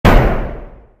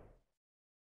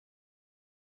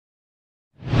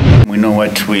know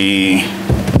what we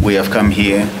have come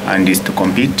here and is to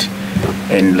compete.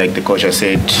 And like the coach has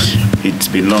said, it's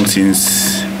been long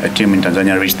since a team in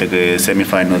Tanzania reached the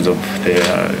semi-finals of the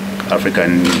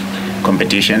African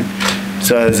competition.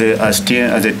 So as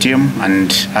a team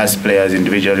and as players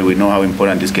individually, we know how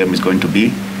important this game is going to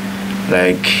be.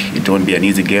 Like, it won't be an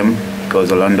easy game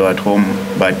because Orlando at home,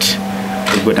 but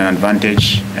we've got an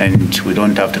advantage and we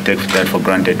don't have to take that for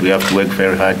granted. We have to work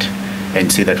very hard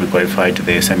and see that we qualify to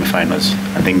the semi-finals.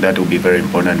 I think that will be very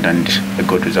important and a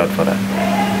good result for that.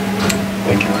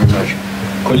 Thank you very much.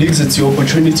 Colleagues, it's your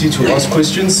opportunity to ask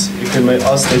questions. If I may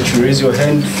ask that you raise your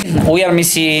hand. We are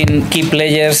missing key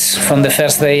players from the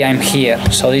first day I'm here,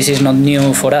 so this is not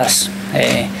new for us.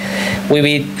 We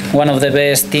beat one of the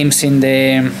best teams in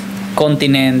the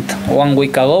continent 1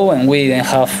 week ago, and we didn't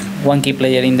have one key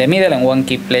player in the middle and one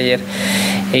key player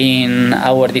in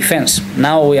our defense.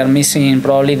 Now we are missing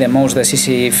probably the most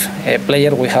decisive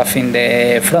player we have in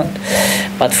the front.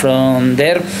 But from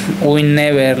there, we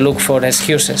never look for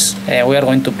excuses. We are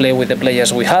going to play with the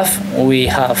players we have. We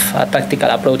have a tactical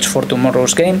approach for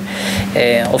tomorrow's game.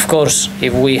 Of course,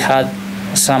 if we had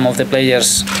some of the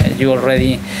players you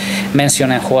already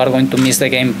mentioned and who are going to miss the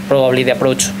game, probably the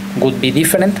approach would be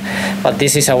different, but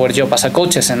this is our job as a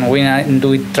coaches, and we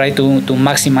try to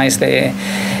maximize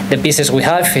the pieces we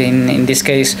have. In this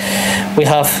case, we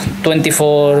have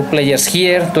 24 players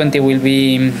here, 20 will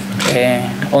be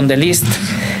on the list,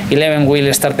 11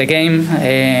 will start the game,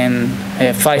 and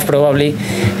 5 probably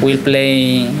will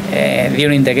play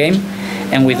during the game.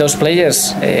 And with those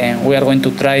players, we are going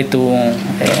to try to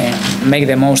make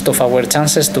the most of our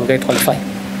chances to get qualified.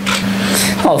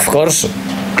 Of course,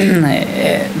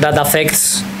 that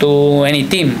affects to any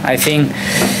team. I think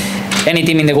any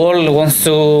team in the world wants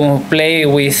to play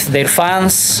with their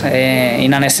fans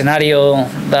in a scenario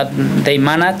that they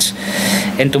manage.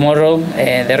 And tomorrow,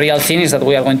 the real thing is that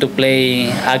we are going to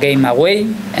play a game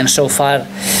away. And so far,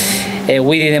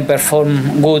 we didn't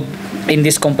perform good in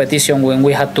this competition when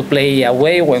we had to play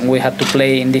away, when we had to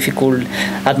play in difficult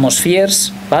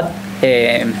atmospheres. But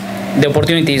the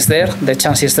opportunity is there, the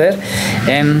chance is there,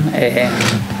 and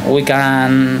we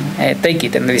can take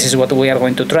it, and this is what we are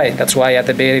going to try. That's why at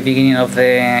the very beginning of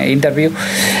the interview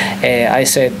I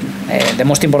said the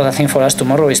most important thing for us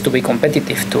tomorrow is to be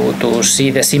competitive, to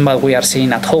see the Simba we are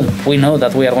seeing at home. We know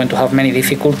that we are going to have many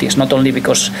difficulties, not only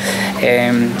because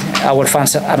our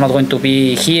fans are not going to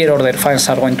be here or their fans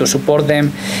are going to support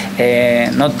them,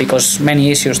 not because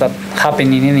many issues that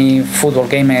happen in any football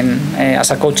game and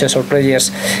as a coaches or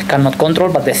players cannot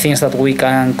control, but the things that we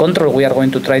can control, we are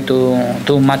going to try to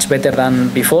do much better than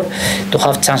before, to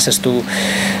have chances to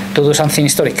do something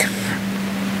historic.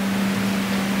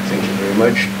 Thank you very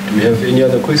much. Do we have any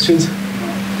other questions?